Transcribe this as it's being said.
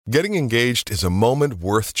Getting engaged is a moment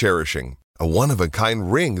worth cherishing. A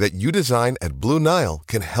one-of-a-kind ring that you design at Blue Nile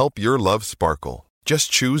can help your love sparkle.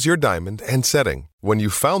 Just choose your diamond and setting. When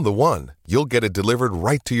you've found the one, you'll get it delivered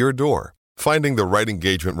right to your door. Finding the right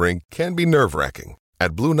engagement ring can be nerve-wracking.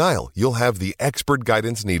 At Blue Nile, you'll have the expert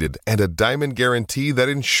guidance needed and a diamond guarantee that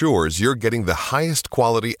ensures you're getting the highest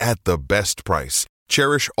quality at the best price.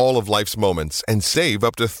 Cherish all of life's moments and save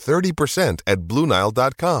up to 30% at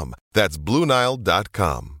BlueNile.com. That's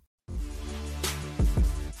BlueNile.com.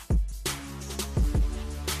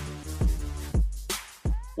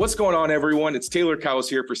 What's going on, everyone? It's Taylor Cowles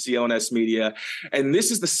here for CLNS Media, and this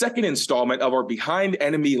is the second installment of our Behind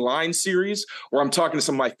Enemy Line series, where I'm talking to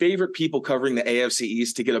some of my favorite people covering the AFC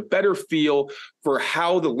East to get a better feel for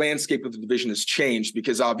how the landscape of the division has changed,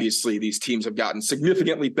 because obviously these teams have gotten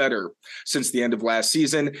significantly better since the end of last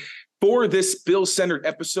season. For this Bills-centered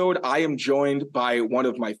episode, I am joined by one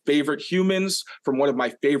of my favorite humans from one of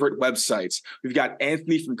my favorite websites. We've got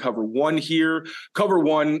Anthony from Cover One here. Cover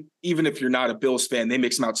One, even if you're not a Bills fan, they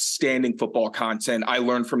make some outstanding football content. I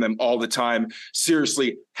learn from them all the time.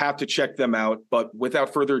 Seriously, have to check them out. But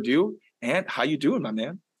without further ado, Ant, how you doing, my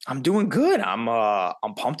man? I'm doing good. I'm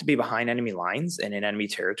pumped to be behind enemy lines and in enemy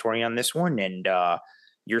territory on this one. And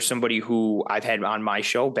you're somebody who I've had on my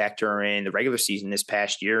show back during the regular season this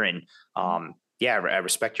past year. And I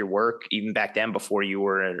respect your work even back then before you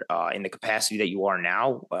were in the capacity that you are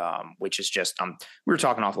now, which is just, we were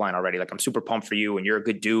talking offline already. Like, I'm super pumped for you, and you're a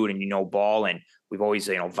good dude and you know ball. And we've always,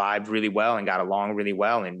 vibed really well and got along really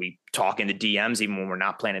well. And we talk in the DMs even when we're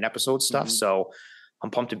not planning episode stuff. Mm-hmm. So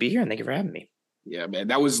I'm pumped to be here, and thank you for having me. Yeah, man,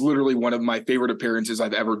 that was literally one of my favorite appearances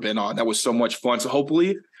I've ever been on. That was so much fun. So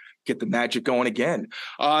hopefully get the magic going again.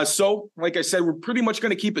 So like I said, we're pretty much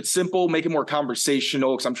going to keep it simple, make it more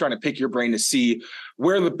conversational, because I'm trying to pick your brain to see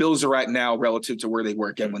where the Bills are at now relative to where they were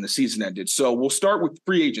again when the season ended. So we'll start with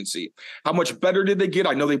free agency. How much better did they get?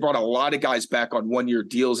 I know they brought a lot of guys back on one-year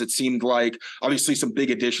deals, it seemed like. Obviously some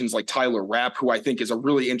big additions like Tyler Rapp, who I think is a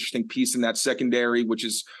really interesting piece in that secondary, which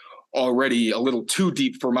is already a little too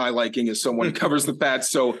deep for my liking as someone who covers the Pats.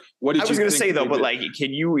 So what did you think? I was going to say though, but like,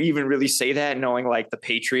 can you even really say that knowing like the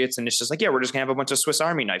Patriots, and it's just like, yeah, we're just gonna have a bunch of Swiss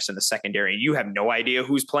Army knives in the secondary, and you have no idea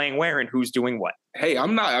who's playing where and who's doing what. Hey,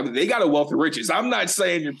 they got a wealth of riches. I'm not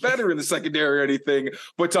saying you're better in the secondary or anything,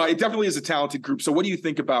 but it definitely is a talented group. So what do you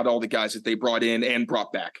think about all the guys that they brought in and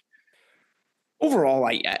brought back? Overall,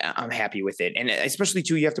 I'm happy with it. And especially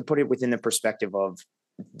too, you have to put it within the perspective of,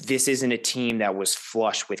 this isn't a team that was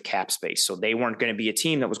flush with cap space. So they weren't going to be a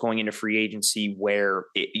team that was going into free agency where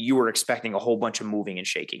you were expecting a whole bunch of moving and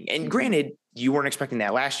shaking. And granted, you weren't expecting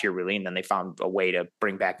that last year, really. And then they found a way to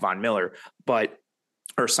bring back Von Miller,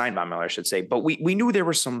 or sign Von Miller, I should say. But we knew there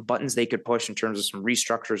were some buttons they could push in terms of some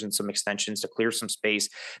restructures and some extensions to clear some space.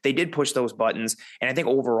 They did push those buttons. And I think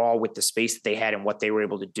overall, with the space that they had and what they were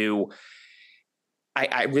able to do,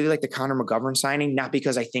 I really like the Connor McGovern signing, not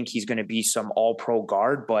because I think he's going to be some all-pro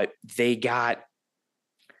guard, but they got,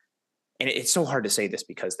 and it's so hard to say this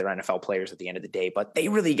because they're NFL players at the end of the day, but they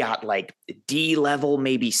really got like D level,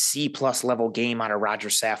 maybe C+ level game out of Roger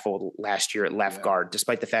Saffold last year at left guard,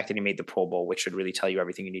 despite the fact that he made the Pro Bowl, which should really tell you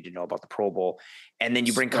everything you need to know about the Pro Bowl. And then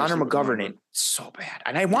you bring Connor McGovern in, so bad.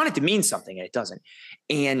 And I want it to mean something, and it doesn't.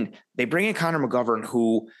 And they bring in Connor McGovern,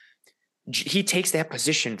 who he takes that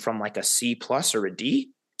position from like a C+ or a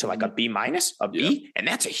D to like a B-, a B. And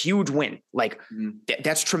that's a huge win. Like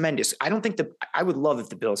that's tremendous. I don't think I would love if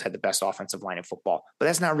the Bills had the best offensive line in football, but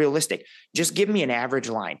that's not realistic. Just give me an average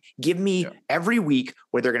line. Give me every week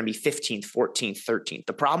where they're going to be 15th, 14th, 13th.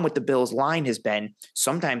 The problem with the Bills line has been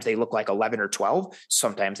sometimes they look like 11 or 12.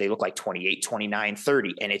 Sometimes they look like 28, 29,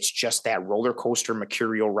 30. And it's just that roller coaster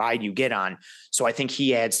mercurial ride you get on. So I think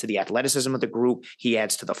he adds to the athleticism of the group. He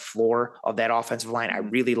adds to the floor of that offensive line. I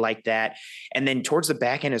really like that. And then towards the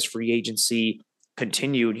back end, as free agency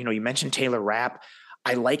continued, you mentioned Taylor Rapp.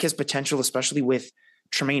 I like his potential, especially with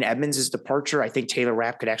Tremaine Edmonds' departure. I think Taylor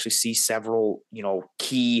Rapp could actually see several,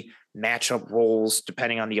 key matchup roles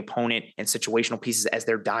depending on the opponent and situational pieces as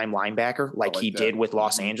their dime linebacker, like he did with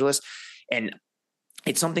Los Angeles. And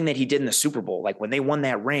it's something that he did in the Super Bowl. Like when they won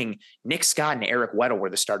that ring, Nick Scott and Eric Weddle were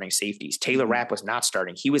the starting safeties. Taylor Rapp was not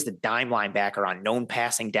starting. He was the dime linebacker on known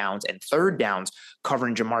passing downs and third downs,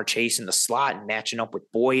 covering Jamar Chase in the slot and matching up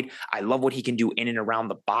with Boyd. I love what he can do in and around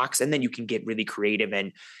the box. And then you can get really creative,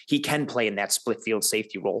 and he can play in that split field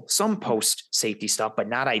safety role. Some post safety stuff, but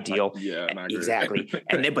not ideal. Exactly.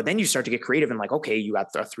 But then you start to get creative and like, okay, you got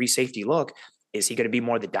a 3 safety look. Is he going to be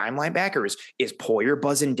more the dime linebacker? Is Poyer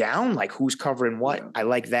buzzing down? Like who's covering what? Yeah. I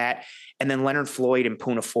like that. And then Leonard Floyd and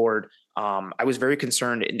Poona Ford I was very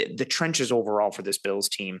concerned in the trenches overall for this Bills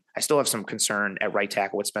team. I still have some concern at right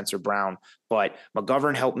tackle with Spencer Brown, but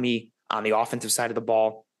McGovern helped me on the offensive side of the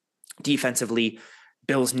ball. Defensively,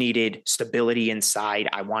 Bills needed stability inside.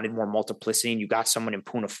 I wanted more multiplicity, and you got someone in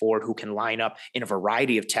Poona Ford who can line up in a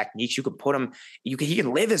variety of techniques. You can put him, he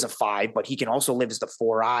can live as a 5, but he can also live as the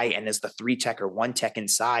 4-eye and as the 3-tech or 1-tech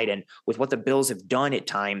inside. And with what the Bills have done at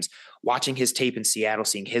times, watching his tape in Seattle,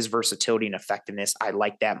 seeing his versatility and effectiveness, I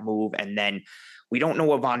like that move. And then we don't know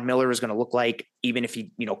what Von Miller is going to look like, even if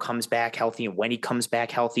he, comes back healthy and when he comes back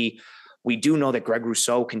healthy. We do know that Greg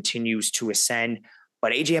Rousseau continues to ascend.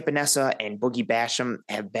 But AJ Epinesa and Boogie Basham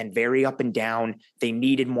have been very up and down. They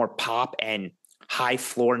needed more pop and high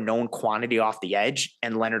floor known quantity off the edge,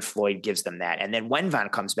 and Leonard Floyd gives them that. And then when Von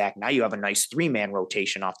comes back, now you have a nice 3-man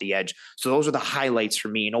rotation off the edge. So those are the highlights for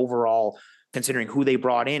me. And overall, considering who they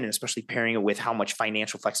brought in, and especially pairing it with how much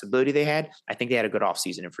financial flexibility they had, I think they had a good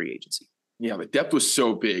offseason in free agency. Yeah, the depth was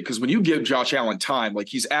so big because when you give Josh Allen time, like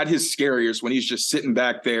he's at his scariest when he's just sitting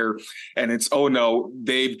back there and it's, oh no,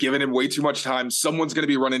 they've given him way too much time. Someone's going to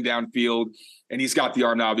be running downfield and he's got the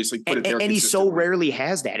arm to obviously put it there. And he so rarely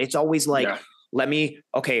has that. It's always like, a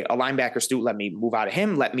linebacker, Stu, let me move out of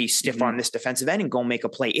him. Let me stiff arm this defensive end and go make a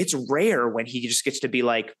play. It's rare when he just gets to be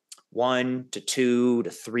like 1 to 2 to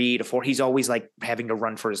 3 to 4. He's always like having to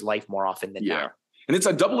run for his life more often than not. And it's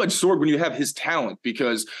a double-edged sword when you have his talent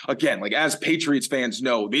because, again, like as Patriots fans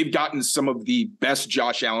know, they've gotten some of the best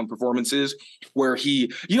Josh Allen performances where he,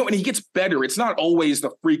 and he gets better. It's not always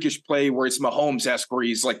the freakish play where it's Mahomes-esque where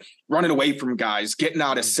he's like running away from guys, getting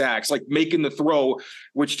out of sacks, like making the throw,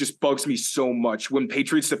 which just bugs me so much when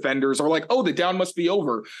Patriots defenders are like, oh, the down must be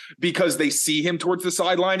over because they see him towards the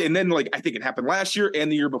sideline. And then I think it happened last year and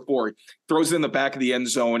the year before, throws it in the back of the end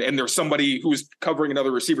zone and there's somebody who's covering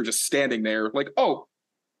another receiver just standing there like, oh,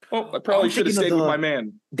 I probably should have stayed with my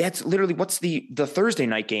man. That's literally what's the Thursday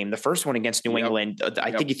night game, the first one against New England.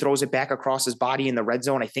 I think he throws it back across his body in the red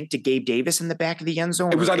zone. I think to Gabe Davis in the back of the end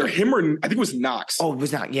zone. It was either him or I think it was Knox. Oh, it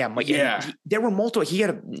was not. Yeah. There were multiple.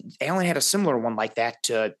 Allen had a similar one like that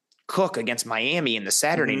to Cook against Miami in the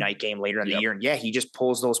Saturday night game later in the year. And he just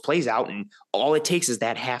pulls those plays out. And all it takes is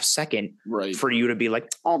that half second for you to be like,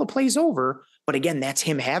 oh, the play's over. But again, that's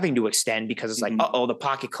him having to extend because it's like, the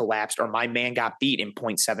pocket collapsed or my man got beat in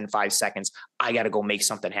 0.75 seconds. I got to go make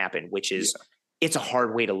something happen, which is it's a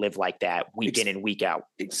hard way to live like that week in and week out.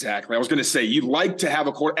 Exactly. I was going to say, you'd like to have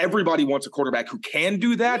everybody wants a quarterback who can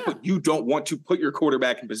do that, but you don't want to put your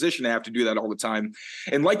quarterback in position to have to do that all the time.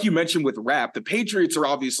 And like you mentioned with Rapp, the Patriots are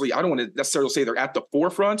obviously, I don't want to necessarily say they're at the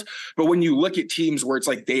forefront, but when you look at teams where it's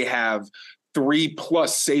like they have 3+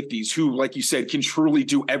 safeties who, like you said, can truly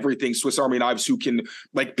do everything. Swiss Army knives who can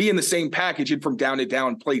like be in the same package and from down to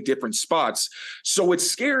down play different spots. So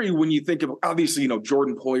it's scary when you think of obviously,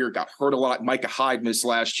 Jordan Poyer got hurt a lot. Micah Hyde missed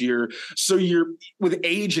last year. So you're with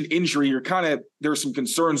age and injury, you're there's some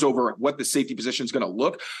concerns over what the safety position is going to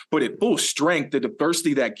look, but at full strength, the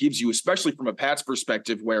diversity that gives you, especially from a Pats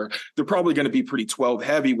perspective, where they're probably going to be pretty 12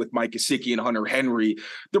 heavy with Mike Gesicki and Hunter Henry.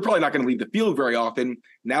 They're probably not going to leave the field very often.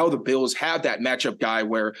 Now the Bills have that matchup guy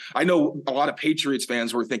where I know a lot of Patriots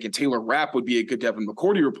fans were thinking Taylor Rapp would be a good Devin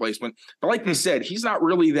McCourty replacement. But like you said, he's not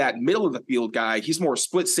really that middle of the field guy. He's more a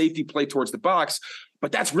split safety play towards the box.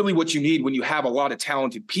 But that's really what you need when you have a lot of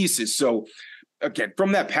talented pieces. So again,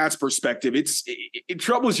 from that Pats perspective, it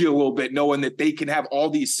troubles you a little bit knowing that they can have all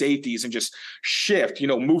these safeties and just shift,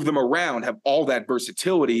 move them around, have all that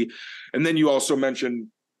versatility. And then you also mentioned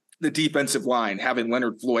the defensive line, having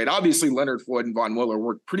Leonard Floyd. Obviously, Leonard Floyd and Von Miller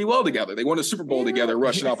worked pretty well together. They won a Super Bowl together,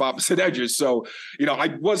 rushing off opposite edges. So,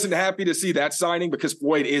 I wasn't happy to see that signing because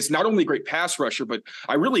Floyd is not only a great pass rusher, but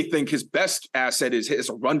I really think his best asset is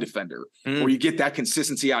a run defender, where you get that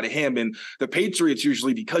consistency out of him. And the Patriots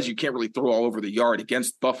usually, because you can't really throw all over the yard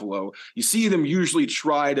against Buffalo, you see them usually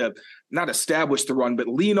try to not establish the run, but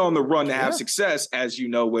lean on the run to have success, as you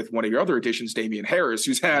know, with one of your other additions, Damian Harris,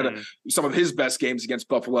 who's had some of his best games against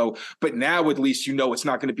Buffalo. But now at least it's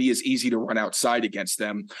not going to be as easy to run outside against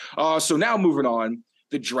them. So now moving on,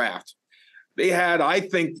 the draft. They had, I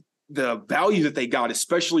think, the value that they got,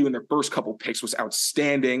 especially when their first couple picks, was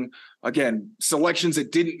outstanding. Again, selections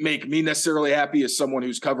that didn't make me necessarily happy as someone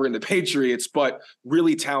who's covering the Patriots, but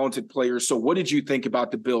really talented players. So what did you think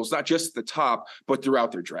about the Bills, not just at the top, but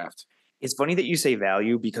throughout their draft? It's funny that you say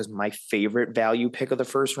value because my favorite value pick of the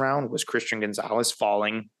first round was Christian Gonzalez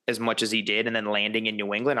falling as much as he did and then landing in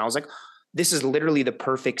New England. I was like, this is literally the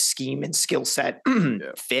perfect scheme and skill set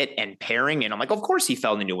fit and pairing. And I'm like, of course he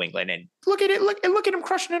fell to New England and look at it. Look at him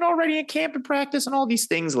crushing it already in camp and practice and all these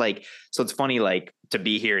things. Like, so it's funny, like to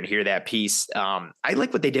be here and hear that piece. I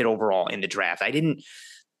like what they did overall in the draft.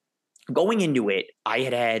 going into it, I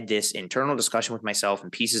had this internal discussion with myself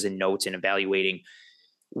and pieces and notes and evaluating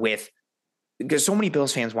because so many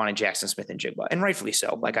Bills fans wanted Jackson Smith-Njigba, and rightfully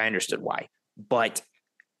so. Like, I understood why, but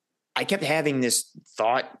I kept having this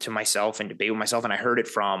thought to myself and debate with myself, and I heard it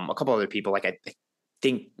from a couple other people. Like, I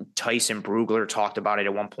think Tyson Brugler talked about it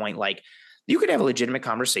at one point. Like, you could have a legitimate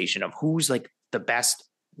conversation of who's like the best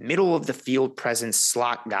middle of the field presence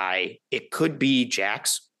slot guy. It could be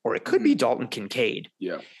Jax, or it could be Dalton Kincaid.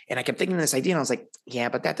 Yeah. And I kept thinking this idea, and I was like, yeah,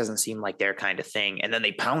 but that doesn't seem like their kind of thing. And then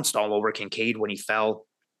they pounced all over Kincaid when he fell.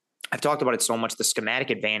 I've talked about it so much, the schematic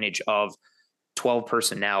advantage of 12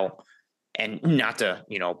 personnel, and not to,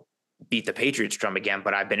 beat the Patriots drum again,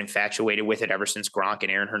 but I've been infatuated with it ever since Gronk and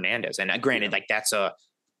Aaron Hernandez. And granted, like I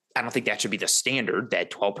don't think that should be the standard that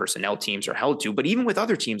 12 personnel teams are held to, but even with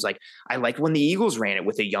other teams, like I like when the Eagles ran it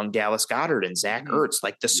with a young Dallas Goedert and Zach Ertz,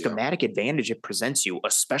 like the schematic advantage it presents you,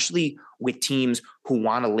 especially with teams who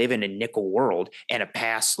want to live in a nickel world and a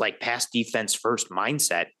pass defense first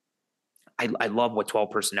mindset. I love what 12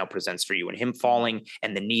 personnel presents for you, and him falling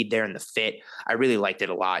and the need there and the fit. I really liked it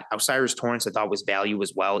a lot. O'Cyrus Torrence I thought was value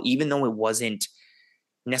as well, even though it wasn't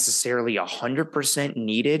necessarily 100%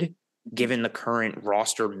 needed given the current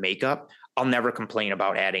roster makeup. I'll never complain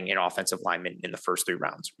about adding an offensive lineman in the first 3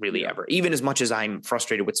 rounds, really ever. Even as much as I'm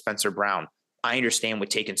frustrated with Spencer Brown, I understand with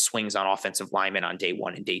taking swings on offensive linemen on day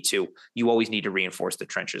 1 and day 2. You always need to reinforce the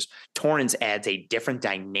trenches. Torrance adds a different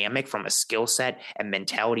dynamic from a skill set and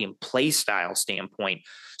mentality and play style standpoint.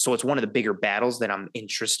 So it's one of the bigger battles that I'm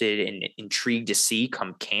interested and intrigued to see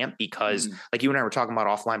come camp, because like you and I were talking about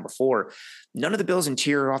offline before, none of the Bills'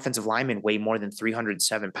 interior offensive linemen weigh more than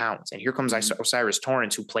 307 pounds. And here comes O'Cyrus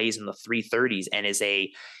Torrence, who plays in the 330s and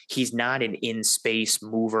he's not an in-space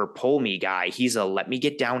mover, pull me guy. He's a let me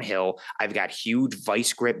get downhill. I've got huge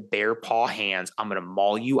vice grip, bare paw hands. I'm going to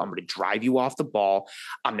maul you. I'm going to drive you off the ball.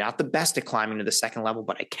 I'm not the best at climbing to the second level,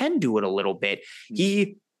 but I can do it a little bit.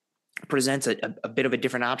 He presents a bit of a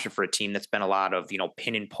different option for a team that's been a lot of,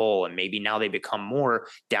 pin and pull, and maybe now they become more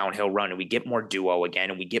downhill run and we get more duo again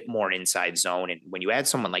and we get more inside zone. And when you add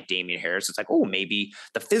someone like Damian Harris, it's like, oh, maybe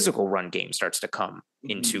the physical run game starts to come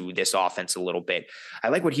into this offense a little bit. I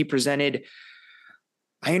like what he presented.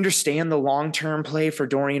 I understand the long-term play for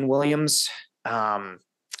Dorian Williams.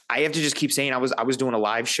 I have to just keep saying I was doing a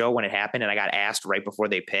live show when it happened, and I got asked right before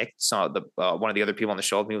they picked. So one of the other people on the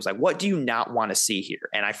show with me was like, "What do you not want to see here?"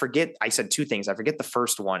 And I forget. I said 2 things. I forget the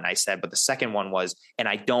first one I said, but the second one was, "And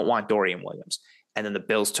I don't want Dorian Williams." And then the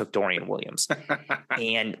Bills took Dorian Williams,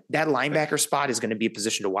 and that linebacker spot is going to be a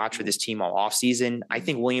position to watch for this team all offseason. I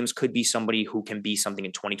think Williams could be somebody who can be something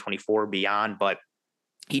in 2024 beyond, but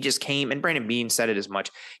he just came, and Brandon Beane said it as much.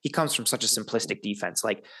 He comes from such a simplistic defense,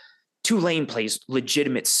 like. Tulane plays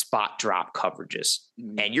legitimate spot drop coverages,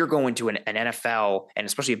 and you're going to an NFL and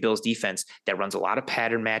especially a Bills defense that runs a lot of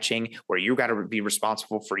pattern matching, where you got to be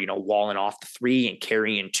responsible for, walling off the 3 and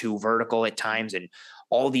carrying 2 vertical at times, and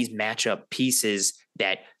all these matchup pieces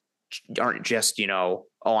that aren't just,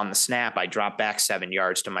 on the snap, I drop back 7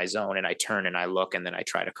 yards to my zone and I turn and I look and then I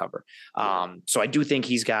try to cover. So I do think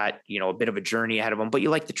he's got, a bit of a journey ahead of him, but you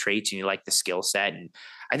like the traits and you like the skill set. And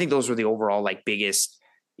I think those were the overall biggest,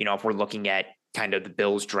 if we're looking at kind of the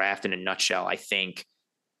Bills draft in a nutshell, I think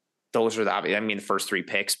those are the first 3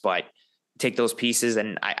 picks, but take those pieces.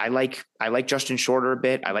 And I like Justin Shorter a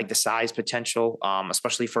bit. I like the size potential,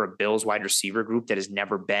 especially for a Bills wide receiver group that has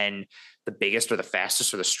never been the biggest or the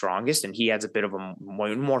fastest or the strongest. And he adds a bit of a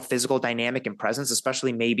more physical dynamic and presence,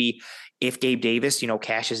 especially maybe if Gabe Davis,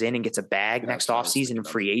 cashes in and gets a bag next offseason in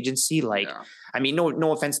free agency.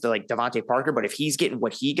 No offense to Devontae Parker, but if he's getting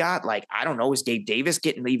what he got, I don't know, is Gabe Davis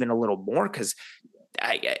getting even a little more? Cause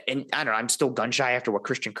I don't know, I'm still gun shy after what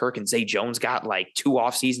Christian Kirk and Zay Jones got 2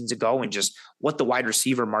 off seasons ago, and just what the wide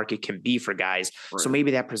receiver market can be for guys. Right. So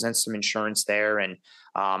maybe that presents some insurance there. And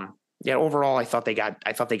overall, I thought they got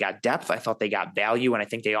depth. I thought they got value. And I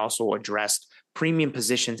think they also addressed premium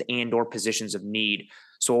positions and or positions of need.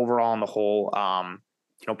 So overall on the whole,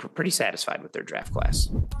 pretty satisfied with their draft class.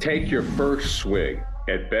 Take your first swing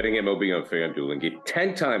at betting MLB on FanDuel and get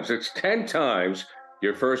 10 times. It's 10 times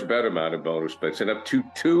your first bet amount in bonus bets and up to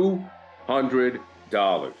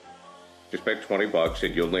 $200. Just bet $20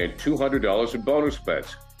 and you'll land $200 in bonus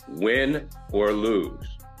bets, win or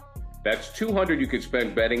lose. That's $200 you can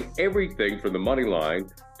spend betting everything from the money line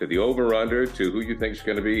to the over-under to who you think is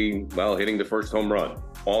going to be, hitting the first home run.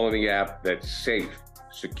 All in the app that's safe,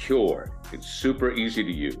 secure, it's super easy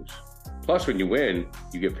to use. Plus, when you win,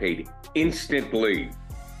 you get paid instantly.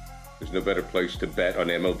 There's no better place to bet on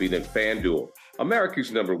MLB than FanDuel, America's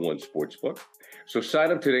 #1 sportsbook. So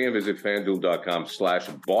sign up today and visit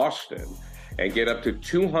FanDuel.com/Boston and get up to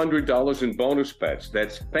 $200 in bonus bets.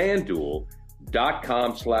 That's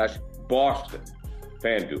FanDuel.com/Boston.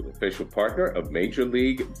 FanDuel, official partner of Major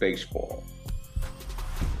League Baseball.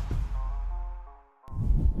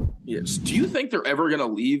 Yes. Do you think they're ever going to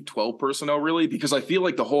leave 12 personnel, really? Because I feel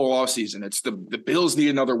like the whole offseason, it's the Bills need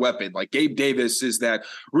another weapon. Like Gabe Davis is that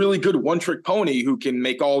really good one-trick pony who can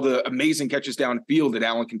make all the amazing catches downfield that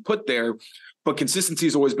Allen can put there. But consistency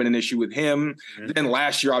has always been an issue with him. Mm-hmm. Then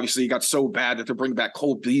last year, obviously, he got so bad that they're bringing back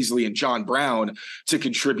Cole Beasley and John Brown to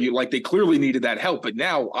contribute. Like, they clearly needed that help. But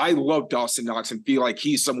now I love Dawson Knox and feel like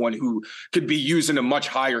he's someone who could be used in a much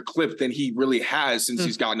higher clip than he really has since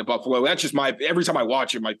he's gotten to Buffalo. That's just every time I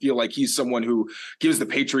watch him, I feel like he's someone who gives the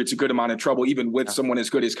Patriots a good amount of trouble, even with someone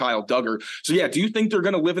as good as Kyle Duggar. So, yeah, do you think they're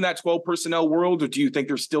going to live in that 12 personnel world, or do you think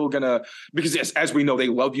they're still going to, because as we know, they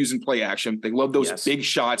love using play action. They love those big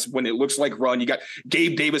shots when it looks like run. You got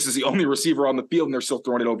Gabe Davis is the only receiver on the field, and they're still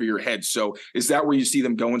throwing it over your head. So is that where you see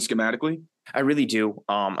them going schematically? I really do,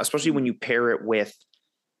 especially when you pair it with,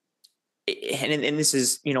 and this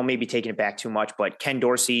is, maybe taking it back too much, but Ken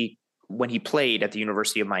Dorsey, when he played at the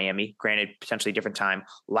University of Miami, granted, potentially different time,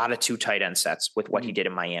 a lot of 2 tight end sets with what he did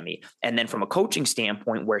in Miami. And then from a coaching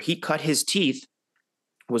standpoint, where he cut his teeth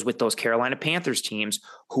was with those Carolina Panthers teams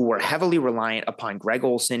who were heavily reliant upon Greg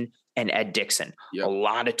Olsen and Ed Dixon. Yep. A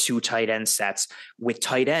lot of 2 tight end sets with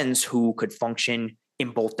tight ends who could function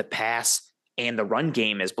in both the pass and the run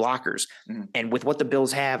game as blockers. Mm-hmm. And with what the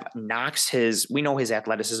Bills have, Knox, we know his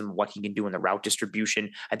athleticism, what he can do in the route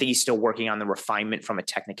distribution. I think he's still working on the refinement from a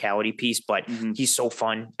technicality piece, but he's so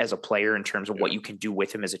fun as a player in terms of what you can do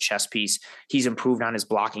with him as a chess piece. He's improved on his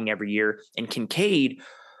blocking every year. And Kincaid,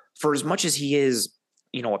 for as much as he is,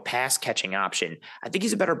 a pass catching option, I think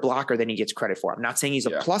he's a better blocker than he gets credit for. I'm not saying he's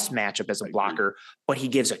a plus matchup as a blocker, but he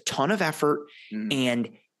gives a ton of effort and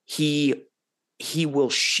he will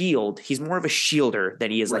shield. He's more of a shielder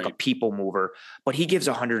than he is like a people mover, but he gives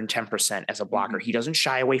 110% as a blocker. He doesn't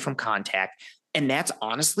shy away from contact. And that's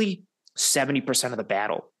honestly 70% of the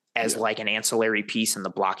battle as like an ancillary piece in the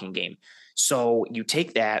blocking game. So you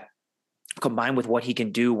take that, combined with what he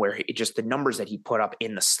can do, where just the numbers that he put up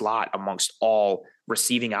in the slot amongst all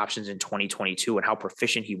receiving options in 2022 and how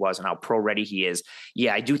proficient he was and how pro ready he is.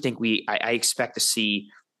 Yeah, I do think I expect to see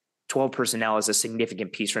 12 personnel as a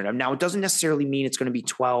significant piece for him. Now, it doesn't necessarily mean it's going to be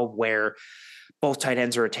 12 where both tight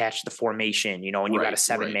ends are attached to the formation, and you got a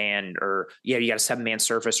 7-man you got a 7-man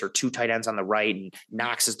surface or 2 tight ends on the right and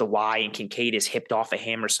Knox is the Y and Kincaid is hipped off of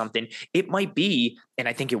him or something. It might be, and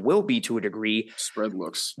I think it will be to a degree, spread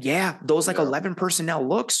looks. Yeah. Those 11 personnel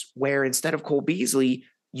looks where instead of Cole Beasley,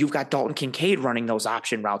 you've got Dalton Kincaid running those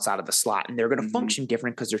option routes out of the slot, and they're going to function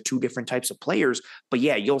different because they're 2 different types of players. But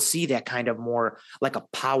yeah, you'll see that kind of more like a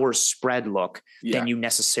power spread look than you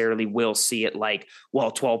necessarily will see it like,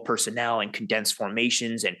 12 personnel and condensed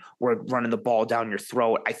formations and we're running the ball down your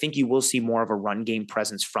throat. I think you will see more of a run game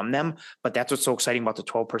presence from them, but that's what's so exciting about the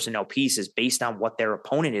 12 personnel piece is based on what their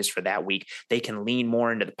opponent is for that week. They can lean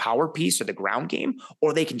more into the power piece or the ground game,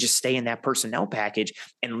 or they can just stay in that personnel package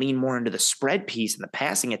and lean more into the spread piece and the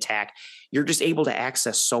passing attack. You're just able to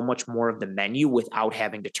access so much more of the menu without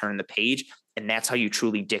having to turn the page. And that's how you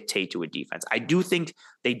truly dictate to a defense. I do think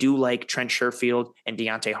they do like Trent Sherfield and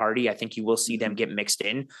Deontay Hardy. I think you will see them get mixed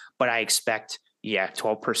in, but I expect,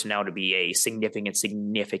 12 personnel to be a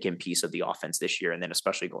significant piece of the offense this year. And then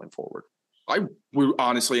especially going forward. I would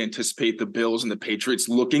honestly anticipate the Bills and the Patriots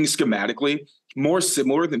looking schematically more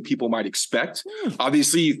similar than people might expect.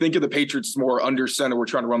 Obviously, you think of the Patriots more under center. We're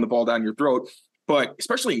trying to run the ball down your throat. But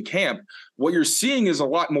especially in camp, what you're seeing is a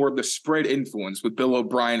lot more of the spread influence with Bill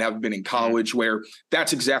O'Brien having been in college, where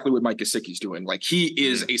that's exactly what Mike Gesicki's doing. Like, he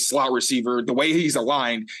is a slot receiver. The way he's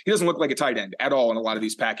aligned, he doesn't look like a tight end at all in a lot of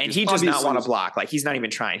these packages. And he does not want to block. Like, he's not even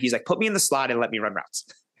trying. He's like, put me in the slot and let me run routes.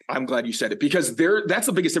 I'm glad you said it, because that's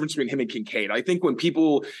the biggest difference between him and Kincaid. I think when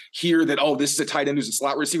people hear that, this is a tight end who's a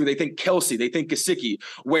slot receiver, they think Kelsey, they think Gesicki,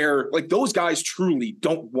 where like those guys truly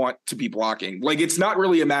don't want to be blocking. Like, it's not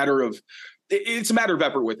really a matter of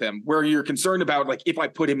effort with him, where you're concerned about, like, if I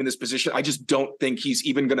put him in this position, I just don't think he's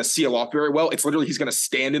even going to seal off very well. It's literally he's going to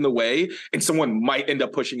stand in the way and someone might end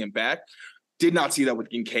up pushing him back. Did not see that with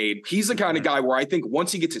Kincaid. He's the kind of guy where I think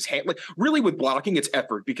once he gets his hand, like, really with blocking, it's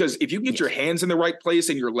effort, because if you can get your hands in the right place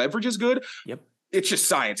and your leverage is good, it's just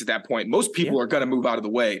science at that point. Most people are going to move out of the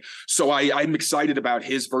way. So I'm excited about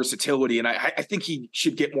his versatility. And I think he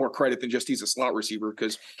should get more credit than just he's a slot receiver,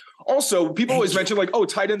 because also people always mention like, oh,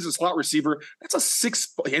 tight end's a slot receiver. That's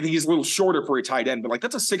I think he's a little shorter for a tight end, but like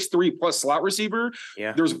that's a 6'3" plus slot receiver.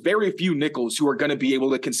 Yeah. There's very few nickels who are going to be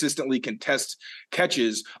able to consistently contest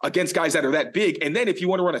catches against guys that are that big. And then if you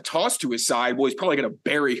want to run a toss to his side, well, he's probably going to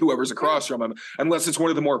bury whoever's across from him, unless it's one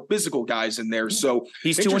of the more physical guys in there. So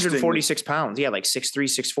he's 246 pounds. Yeah. Like 6'3",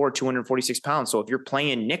 6'4", 246 pounds. So if you're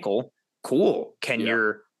playing nickel, cool. Can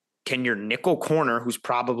your nickel corner, who's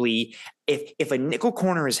probably, if a nickel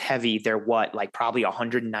corner is heavy, they're what, like probably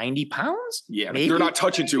 190 pounds? Yeah, maybe. They're not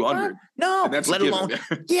touching 200. No, let alone.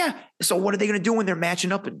 Yeah. So what are they going to do when they're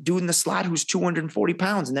matching up a dude in the slot who's 240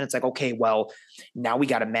 pounds? And then it's like, okay, well, now we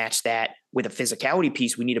got to match that with a physicality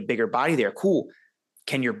piece. We need a bigger body there. Cool.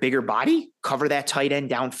 Can your bigger body cover that tight end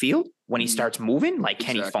downfield when he starts moving? Like,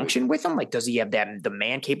 can he function with him? Like, does he have the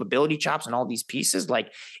man capability chops and all these pieces?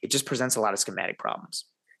 Like, it just presents a lot of schematic problems.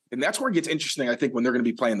 And that's where it gets interesting, I think, when they're going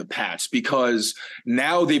to be playing the Pats, because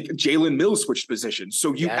now Jalen Mills switched positions.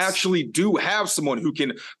 So you actually do have someone who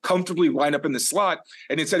can comfortably line up in the slot.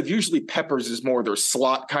 And instead of usually Peppers is more their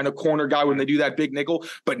slot kind of corner guy when they do that big nickel.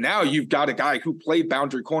 But now you've got a guy who played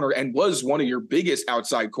boundary corner and was one of your biggest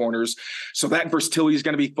outside corners. So that versatility is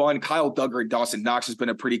going to be fun. Kyle Duggar and Dawson Knox has been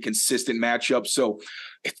a pretty consistent matchup. So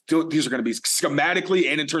these are going to be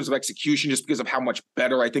schematically and in terms of execution, just because of how much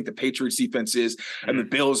better I think the Patriots defense is, and the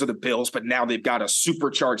Bills are the Bills, but now they've got a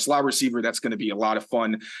supercharged slot receiver. That's going to be a lot of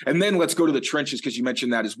fun. And then let's go to the trenches, because you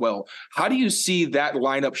mentioned that as well. How do you see that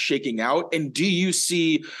lineup shaking out? And do you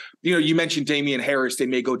see, you mentioned Damian Harris, they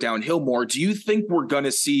may go downhill more. Do you think we're going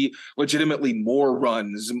to see legitimately more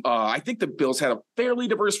runs? I think the Bills had a fairly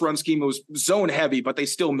diverse run scheme. It was zone heavy, but they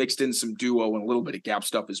still mixed in some duo and a little bit of gap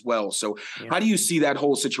stuff as well. So how do you see that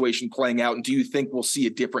whole situation playing out? And do you think we'll see a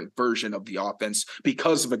different version of the offense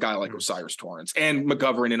because of a guy like O'Cyrus Torrence and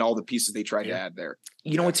McGovern and all the pieces they tried to add there?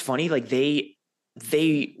 It's funny. Like they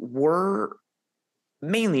were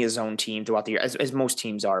mainly a zone team throughout the year, as most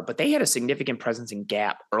teams are, but they had a significant presence in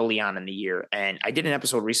gap early on in the year. And I did an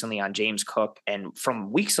episode recently on James Cook, and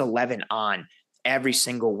from weeks 11 on, every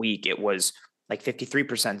single week, it was like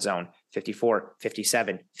 53% zone, 54,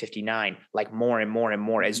 57, 59, like more and more and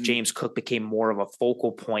more as James Cook became more of a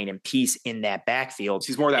focal point and piece in that backfield.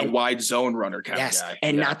 He's more that wide zone runner kind of guy.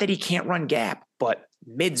 And not that he can't run gap, but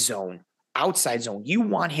mid zone, outside zone, you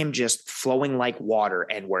want him just flowing like water,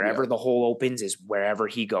 and wherever the hole opens is wherever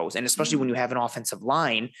he goes. And especially when you have an offensive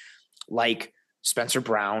line like Spencer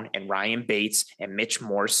Brown and Ryan Bates and Mitch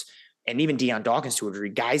Morse, and even Deion Dawkins to a degree,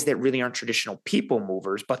 guys that really aren't traditional people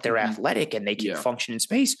movers, but they're athletic and they can function in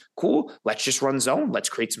space. Cool. Let's just run zone. Let's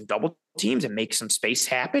create some double teams and make some space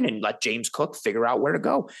happen and let James Cook figure out where to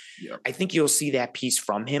go. I think you'll see that piece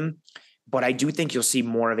from him, but I do think you'll see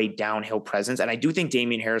more of a downhill presence. And I do think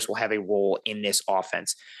Damian Harris will have a role in this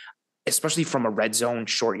offense, especially from a red zone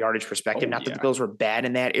short yardage perspective. Not that the Bills were bad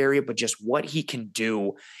in that area, but just what he can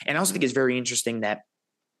do. And I also think it's very interesting that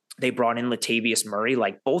they brought in Latavius Murray.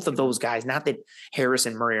 Like both of those guys, not that Harris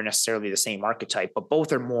and Murray are necessarily the same archetype, but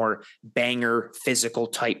both are more banger, physical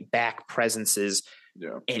type back presences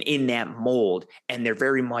and in that mold. And they're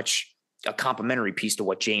very much a complementary piece to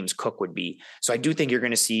what James Cook would be. So I do think you're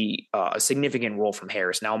going to see a significant role from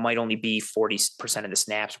Harris. Now it might only be 40% of the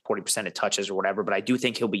snaps, 40% of touches or whatever, but I do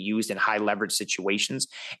think he'll be used in high leverage situations.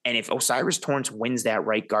 And if O'Cyrus Torrence wins that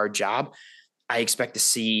right guard job, I expect to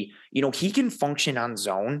see, he can function on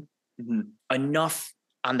zone enough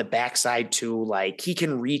on the backside too. Like he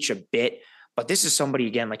can reach a bit, but this is somebody,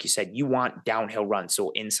 again, like you said, you want downhill runs.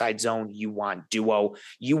 So inside zone, you want duo,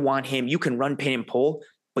 you want him, you can run pin and pull,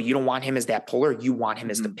 but you don't want him as that puller. You want him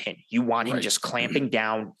as the pin. You want him just clamping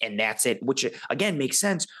down, and that's it, which again makes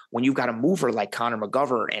sense when you've got a mover like Connor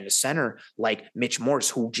McGovern and a center like Mitch Morse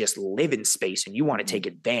who just live in space, and you want to take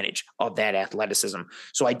advantage of that athleticism.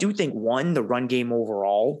 So I do think the run game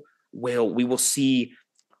overall we will see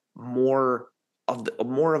more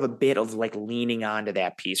of a bit of like leaning onto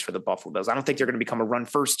that piece for the Buffalo Bills. I don't think they're going to become a run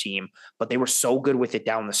first team, but they were so good with it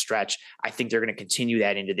down the stretch. I think they're going to continue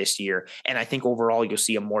that into this year. And I think overall you'll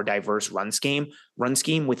see a more diverse run scheme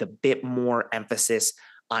with a bit more emphasis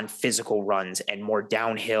on physical runs and more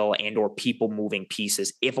downhill and or people moving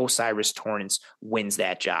pieces if O'Cyrus Torrence wins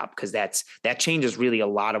that job, because that changes really a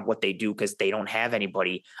lot of what they do, because they don't have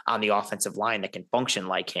anybody on the offensive line that can function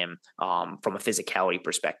like him from a physicality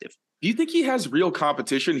perspective. Do you think he has real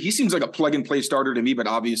competition? He seems like a plug and play starter to me, but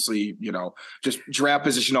obviously, just draft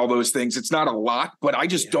position, all those things. It's not a lot, but I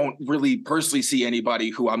just don't really personally see anybody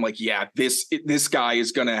who I'm like, yeah, this guy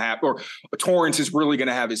is going to have, or Torrance is really going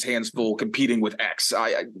to have his hands full competing with X.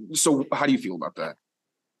 So how do you feel about that?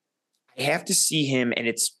 I have to see him, and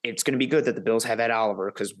it's going to be good that the Bills have Ed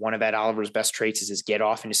Oliver, because one of Ed Oliver's best traits is his get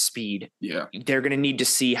off and his speed. Yeah. They're going to need to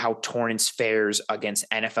see how Torrance fares against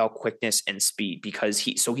NFL quickness and speed, because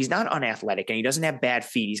he's not unathletic and he doesn't have bad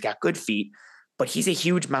feet. He's got good feet, but he's a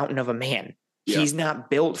huge mountain of a man. Yeah. He's not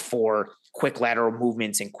built for quick lateral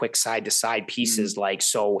movements and quick side to side pieces.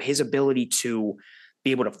 So his ability to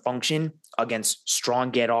be able to function against strong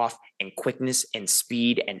get off and quickness and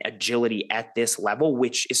speed and agility at this level,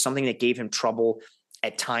 which is something that gave him trouble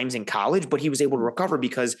at times in college, but he was able to recover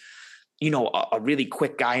because, a really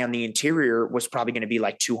quick guy on the interior was probably going to be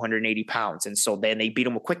like 280 pounds. And so then they beat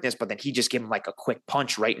him with quickness, but then he just gave him like a quick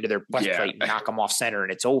punch right into their breastplate, knock him off center,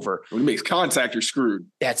 and it's over. When he makes contact, you're screwed.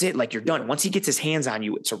 That's it. Like, you're done. Once he gets his hands on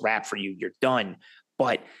you, it's a wrap for you. You're done.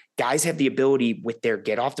 But guys have the ability with their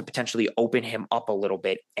get off to potentially open him up a little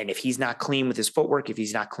bit. And if he's not clean with his footwork, if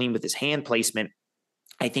he's not clean with his hand placement,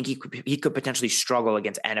 I think he could potentially struggle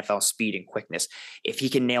against NFL speed and quickness. If he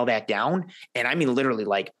can nail that down, and I mean, literally,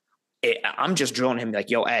 like, I'm just drilling him like,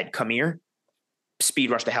 yo, Ed, come here. Speed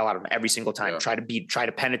rush the hell out of him every single time. Yeah. Try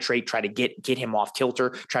to penetrate, try to get him off kilter,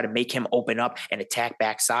 try to make him open up and attack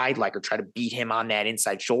backside, or try to beat him on that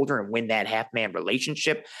inside shoulder and win that half man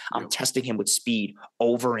relationship. I'm testing him with speed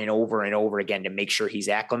over and over and over again to make sure he's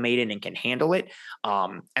acclimated and can handle it.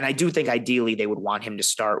 And I do think ideally they would want him to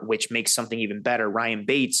start, which makes something even better. Ryan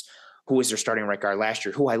Bates, who was their starting right guard last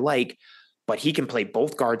year, who I like, but he can play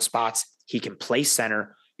both guard spots. He can play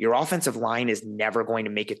center. Your offensive line is never going to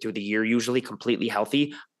make it through the year, usually completely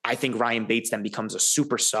healthy. I think Ryan Bates then becomes a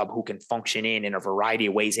super sub who can function in a variety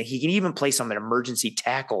of ways. And he can even play some an emergency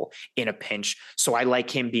tackle in a pinch. So I like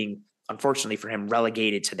him being, unfortunately for him,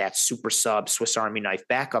 relegated to that super sub, Swiss Army knife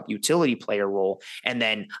backup utility player role. And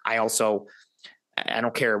then I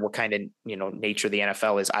don't care what kind of, nature the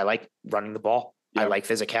NFL is. I like running the ball. Yep. I like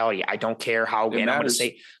physicality. I don't care how, and I'm going to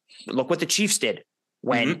say, look what the Chiefs did.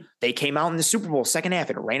 When they came out in the Super Bowl second half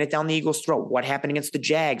and ran it down the Eagles' throat. What happened against the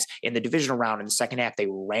Jags in the divisional round in the second half? They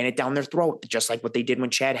ran it down their throat, just like what they did when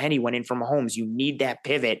Chad Henne went in from Mahomes. You need that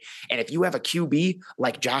pivot. And if you have a QB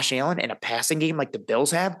like Josh Allen and a passing game like the Bills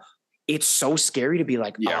have, it's so scary to be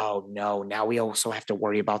like, oh no, now we also have to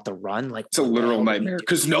worry about the run. Like, it's a literal nightmare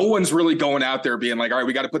because no one's really going out there being like, all right,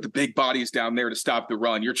 we got to put the big bodies down there to stop the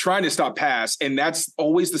run. You're trying to stop pass. And that's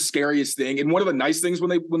always the scariest thing. And one of the nice things when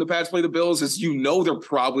the Pats play the Bills is, they're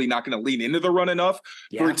probably not going to lean into the run enough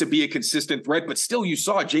for it to be a consistent threat. But still, you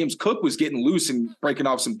saw James Cook was getting loose and breaking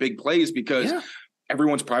off some big plays because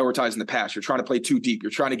everyone's prioritizing the pass. You're trying to play too deep.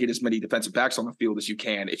 You're trying to get as many defensive backs on the field as you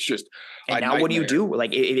can. It's just and now nightmare. What do you do?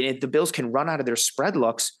 Like, if the Bills can run out of their spread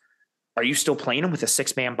looks, are you still playing them with a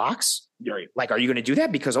 6-man box? Right. Like, are you going to do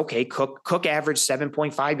that? Because, okay, Cook averaged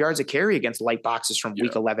 7.5 yards a carry against light boxes from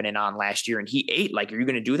week 11 and on last year, and he ate. Like, are you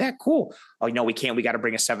going to do that? Cool. Oh, no, we can't. We got to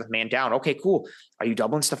bring a 7th man down. Okay, cool. Are you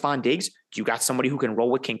doubling Stephon Diggs? Do you got somebody who can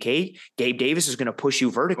roll with Kincaid? Gabe Davis is going to push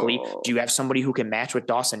you vertically. Do you have somebody who can match with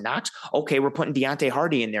Dawson Knox? Okay, we're putting Deontay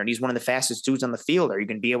Hardy in there, and he's one of the fastest dudes on the field. Are you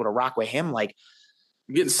going to be able to rock with him? Like,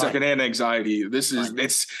 I'm getting secondhand anxiety. This is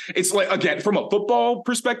it's like, again, from a football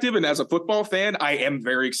perspective and as a football fan, I am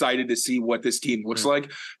very excited to see what this team looks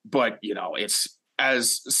like. But it's,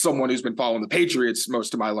 as someone who's been following the Patriots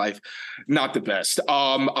most of my life, not the best.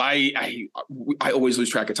 I always lose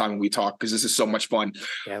track of time when we talk because this is so much fun.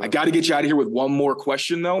 I got to get you out of here with one more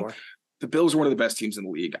question though. Sure. The Bills are one of the best teams in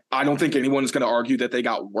the league. I don't think anyone's going to argue that they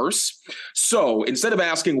got worse. So instead of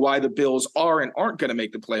asking why the Bills are and aren't going to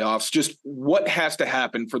make the playoffs, just what has to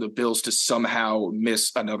happen for the Bills to somehow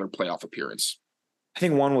miss another playoff appearance? I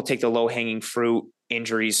think one will take the low-hanging fruit,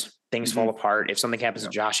 injuries, things fall apart. If something happens to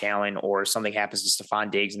Josh Allen or something happens to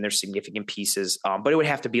Stephon Diggs and there's significant pieces, but it would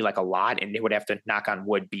have to be like a lot, and it would have to, knock on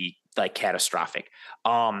wood, be like catastrophic.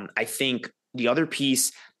 I think the other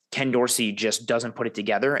piece, Ken Dorsey just doesn't put it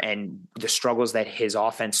together, and the struggles that his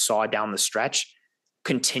offense saw down the stretch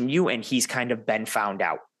continue, and he's kind of been found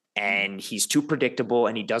out, and he's too predictable,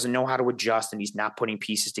 and he doesn't know how to adjust, and he's not putting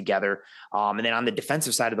pieces together. And then on the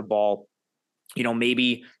defensive side of the ball,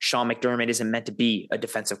 maybe Sean McDermott isn't meant to be a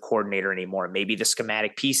defensive coordinator anymore. Maybe the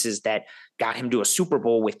schematic pieces that got him to a Super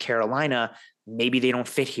Bowl with Carolina, maybe they don't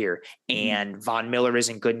fit here, and Von Miller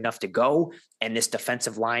isn't good enough to go. And this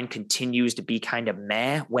defensive line continues to be kind of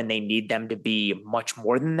meh when they need them to be much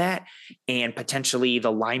more than that. And potentially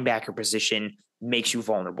the linebacker position makes you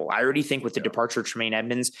vulnerable. I already think with the departure of Tremaine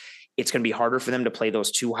Edmonds, it's going to be harder for them to play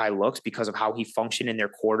those too high looks because of how he functioned in their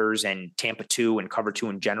quarters, and Tampa 2 and cover 2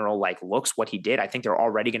 in general, like looks what he did. I think they're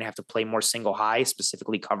already going to have to play more single high,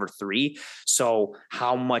 specifically cover 3. So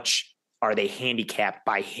how much are they handicapped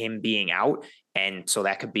by him being out? And so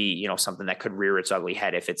that could be, something that could rear its ugly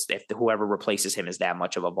head if whoever replaces him is that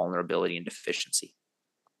much of a vulnerability and deficiency.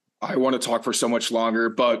 I want to talk for so much longer,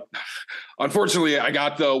 but unfortunately I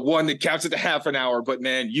got the one that caps it to half an hour. But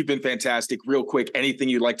man, you've been fantastic. Real quick, anything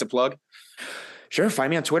you'd like to plug? Sure.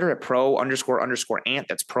 Find me on Twitter at pro__ant.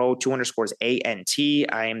 That's pro 2_ANT.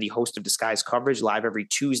 I am the host of Disguise Coverage, live every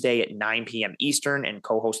Tuesday at 9 p.m. Eastern, and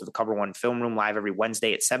co-host of the Cover One Film Room, live every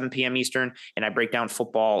Wednesday at 7 p.m. Eastern. And I break down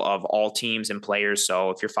football of all teams and players. So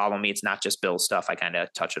if you're following me, it's not just Bills stuff. I kind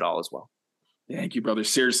of touch it all as well. Thank you, brother.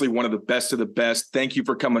 Seriously, one of the best of the best. Thank you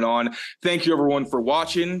for coming on. Thank you, everyone, for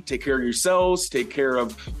watching. Take care of yourselves. Take care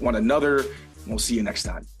of one another. We'll see you next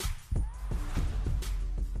time.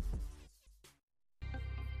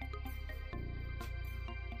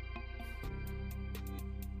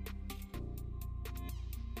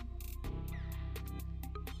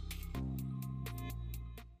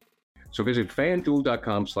 So visit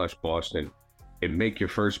FanDuel.com/Boston and make your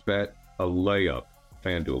first bet a layup.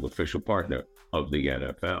 FanDuel, official partner of the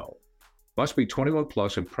NFL. Must be 21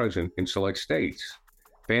 plus and present in select states.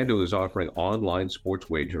 FanDuel is offering online sports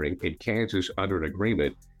wagering in Kansas under an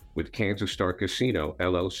agreement with Kansas Star Casino,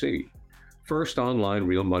 LLC. First online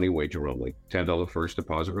real money wager only. $10 first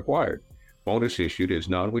deposit required. Bonus issued is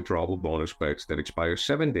non-withdrawable bonus bets that expire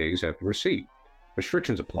 7 days after receipt.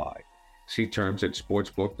 Restrictions apply. See terms at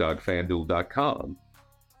sportsbook.fanduel.com.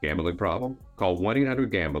 Gambling problem? Call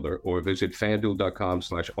 1-800-GAMBLER or visit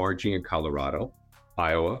fanduel.com/RG in Colorado,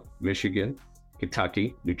 Iowa, Michigan,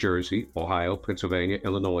 Kentucky, New Jersey, Ohio, Pennsylvania,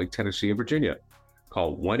 Illinois, Tennessee, and Virginia.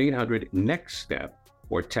 Call 1-800-NEXT-STEP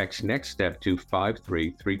or text NEXT STEP to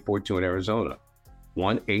 53342 in Arizona,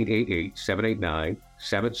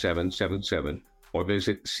 1-888-789-7777, or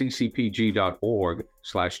visit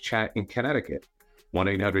ccpg.org/chat in Connecticut,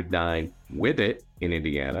 1-800-9-WITH-IT in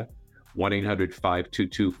Indiana,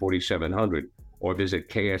 1-800-522-4700, or visit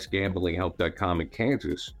ksgamblinghelp.com in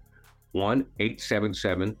Kansas,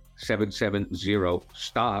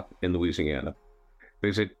 1-877-770-STOP in Louisiana.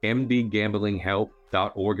 Visit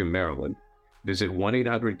mdgamblinghelp.org in Maryland. Visit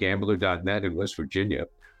 1-800-GAMBLER.net in West Virginia,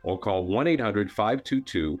 or call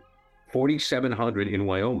 1-800-522-4700 in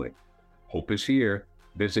Wyoming. Hope is here.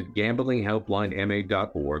 Visit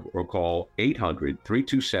gamblinghelplinema.org or call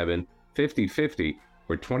 800-327-5050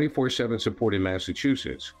 for 24/7 support in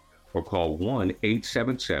Massachusetts, or call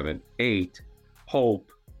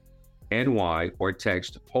 1-877-8-HOPE-NY or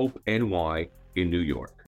text HOPE-NY in New York.